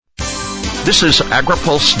This is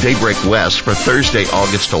AgriPulse Daybreak West for Thursday,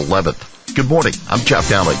 August 11th. Good morning. I'm Jeff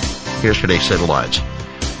Dowling. Here's today's headlines.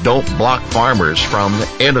 Don't block farmers from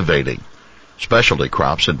innovating. Specialty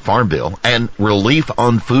crops in Farm Bill and relief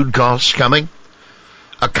on food costs coming.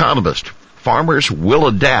 Economist. Farmers will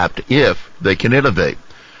adapt if they can innovate.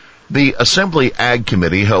 The Assembly Ag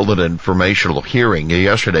Committee held an informational hearing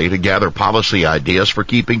yesterday to gather policy ideas for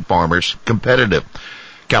keeping farmers competitive.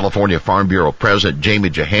 California Farm Bureau President Jamie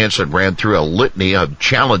Johansson ran through a litany of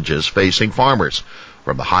challenges facing farmers,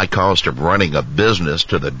 from the high cost of running a business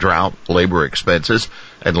to the drought, labor expenses,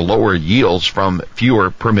 and lower yields from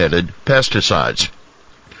fewer permitted pesticides.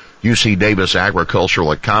 UC Davis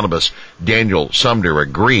agricultural economist Daniel Sumner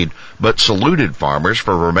agreed, but saluted farmers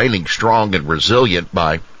for remaining strong and resilient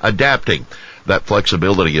by adapting. That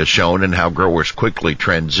flexibility is shown in how growers quickly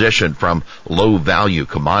transition from low-value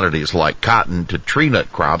commodities like cotton to tree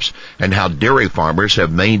nut crops, and how dairy farmers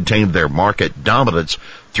have maintained their market dominance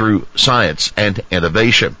through science and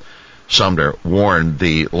innovation. Sumner warned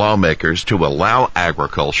the lawmakers to allow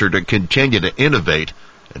agriculture to continue to innovate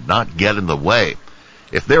and not get in the way.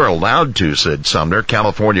 If they're allowed to, said Sumner,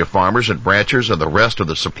 California farmers and ranchers and the rest of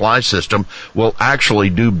the supply system will actually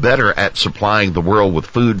do better at supplying the world with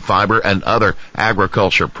food, fiber, and other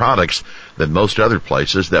agriculture products than most other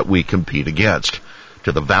places that we compete against.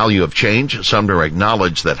 To the value of change, Sumner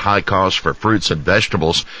acknowledged that high cost for fruits and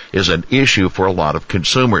vegetables is an issue for a lot of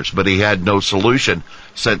consumers, but he had no solution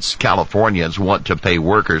since Californians want to pay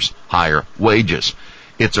workers higher wages.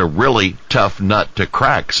 It's a really tough nut to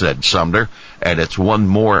crack, said Sumner, and it's one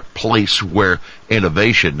more place where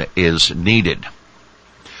innovation is needed.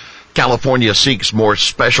 California seeks more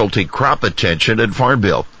specialty crop attention in Farm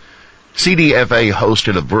Bill. CDFA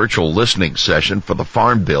hosted a virtual listening session for the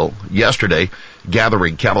Farm Bill yesterday,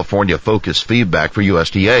 gathering California-focused feedback for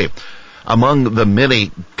USDA. Among the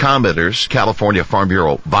many commenters, California Farm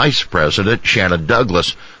Bureau Vice President Shannon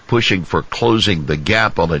Douglas pushing for closing the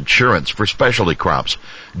gap on insurance for specialty crops.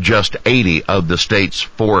 Just 80 of the state's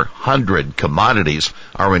 400 commodities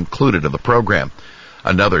are included in the program.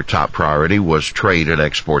 Another top priority was trade and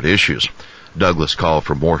export issues. Douglas called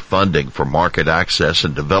for more funding for market access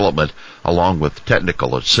and development, along with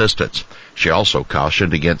technical assistance. She also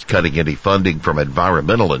cautioned against cutting any funding from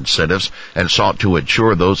environmental incentives and sought to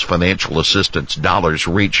ensure those financial assistance dollars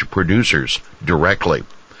reach producers directly.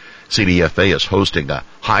 CDFA is hosting a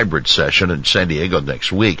hybrid session in San Diego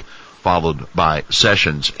next week, followed by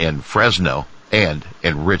sessions in Fresno and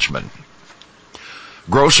in Richmond.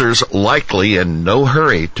 Grocers likely in no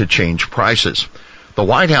hurry to change prices. The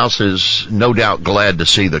White House is no doubt glad to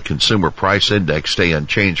see the Consumer Price Index stay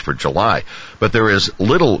unchanged for July, but there is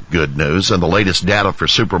little good news in the latest data for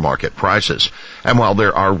supermarket prices. And while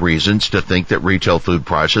there are reasons to think that retail food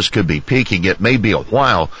prices could be peaking, it may be a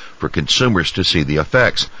while for consumers to see the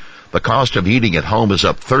effects. The cost of eating at home is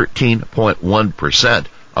up 13.1%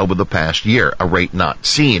 over the past year, a rate not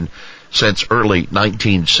seen since early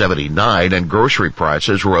 1979, and grocery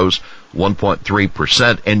prices rose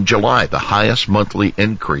 1.3% in July, the highest monthly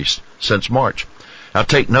increase since March. Now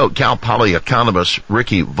take note, Cal Poly economist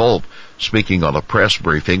Ricky Volpe, speaking on a press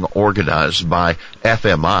briefing organized by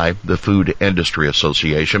FMI, the Food Industry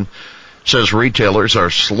Association, says retailers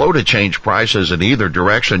are slow to change prices in either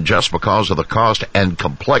direction just because of the cost and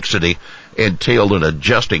complexity entailed in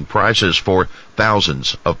adjusting prices for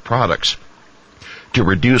thousands of products. To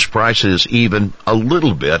reduce prices even a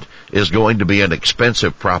little bit is going to be an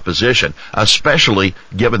expensive proposition, especially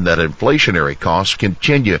given that inflationary costs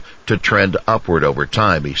continue to trend upward over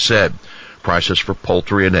time, he said. Prices for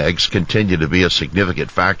poultry and eggs continue to be a significant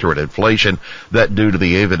factor in inflation, that due to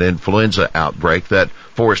the avian influenza outbreak that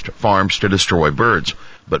forced farms to destroy birds.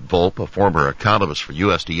 But Volpe, a former economist for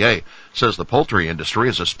USDA, says the poultry industry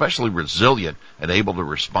is especially resilient and able to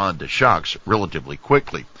respond to shocks relatively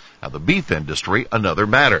quickly. Now, the beef industry, another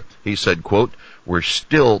matter. He said, quote, "We're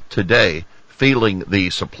still today feeling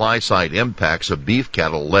the supply side impacts of beef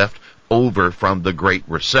cattle left over from the Great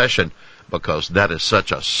Recession, because that is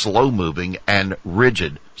such a slow-moving and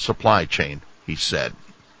rigid supply chain," he said.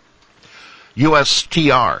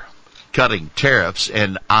 USTR cutting tariffs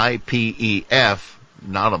and IPEF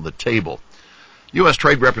not on the table. U.S.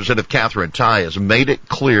 Trade Representative Katherine Tai has made it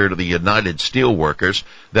clear to the United Steelworkers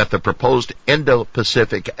that the proposed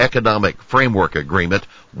Indo-Pacific Economic Framework Agreement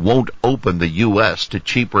won't open the U.S. to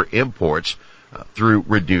cheaper imports through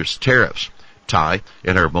reduced tariffs. Tai,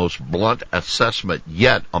 in her most blunt assessment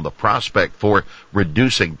yet on the prospect for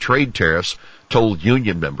reducing trade tariffs, told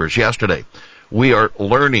union members yesterday, "We are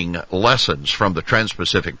learning lessons from the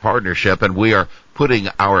Trans-Pacific Partnership, and we are putting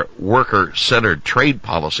our worker-centered trade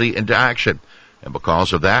policy into action. And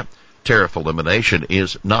because of that, Tariff elimination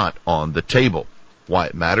is not on the table. Why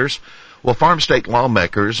it matters? Well, farm state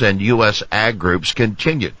lawmakers and U.S. ag groups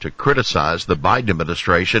continue to criticize the Biden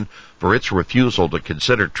administration for its refusal to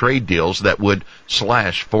consider trade deals that would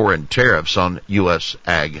slash foreign tariffs on U.S.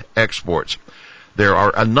 ag exports. There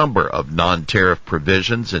are a number of non-tariff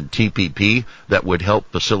provisions in TPP that would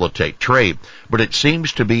help facilitate trade, but it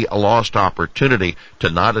seems to be a lost opportunity to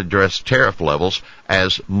not address tariff levels,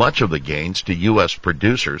 as much of the gains to U.S.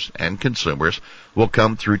 producers and consumers will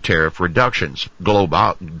come through tariff reductions.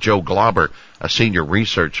 Joe Glauber, a senior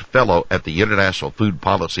research fellow at the International Food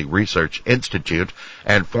Policy Research Institute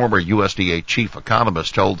and former USDA chief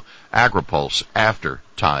economist, told AgriPulse after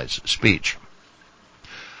Ty's speech.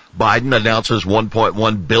 Biden announces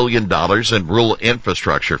 $1.1 billion in rural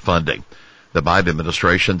infrastructure funding. The Biden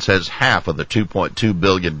administration says half of the $2.2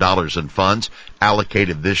 billion in funds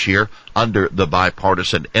allocated this year under the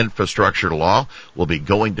bipartisan infrastructure law will be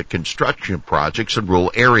going to construction projects in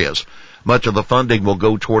rural areas. Much of the funding will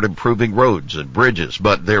go toward improving roads and bridges,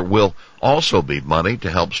 but there will also be money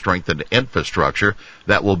to help strengthen infrastructure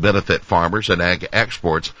that will benefit farmers and ag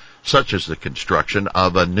exports, such as the construction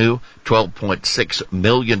of a new $12.6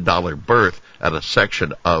 million berth at a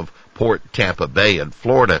section of Port Tampa Bay in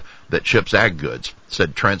Florida that ships ag goods,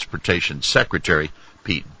 said Transportation Secretary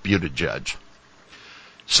Pete Buttigieg.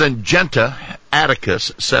 Syngenta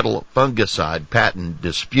Atticus settle fungicide patent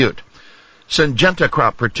dispute. Syngenta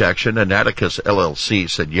Crop Protection and Atticus LLC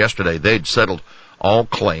said yesterday they'd settled all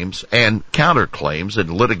claims and counterclaims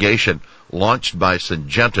in litigation launched by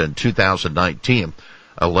Syngenta in 2019,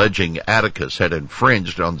 alleging Atticus had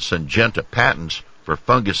infringed on Syngenta patents for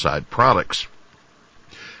fungicide products.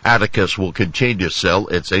 Atticus will continue to sell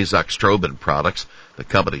its azoxystrobin products, the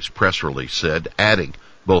company's press release said, adding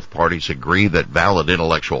both parties agree that valid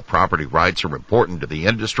intellectual property rights are important to the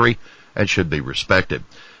industry and should be respected.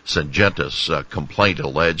 Syngenta's complaint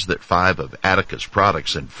alleged that 5 of Atticus'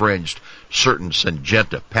 products infringed certain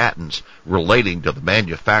Syngenta patents relating to the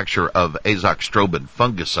manufacture of azoxystrobin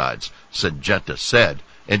fungicides, Syngenta said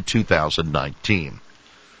in 2019.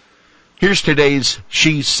 Here's today's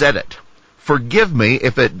She Said It. Forgive me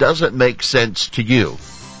if it doesn't make sense to you.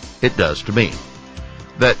 It does to me.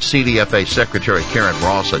 That CDFA Secretary Karen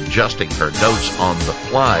Ross adjusting her notes on the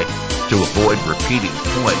fly to avoid repeating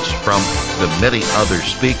points from the many other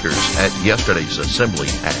speakers at yesterday's Assembly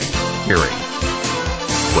Act hearing.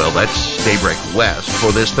 Well, that's Daybreak West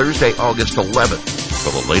for this Thursday, August 11th.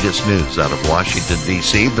 For the latest news out of Washington,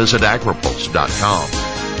 D.C., visit agripulse.com.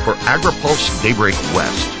 For AgriPulse Daybreak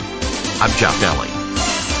West, I'm Jeff Daly.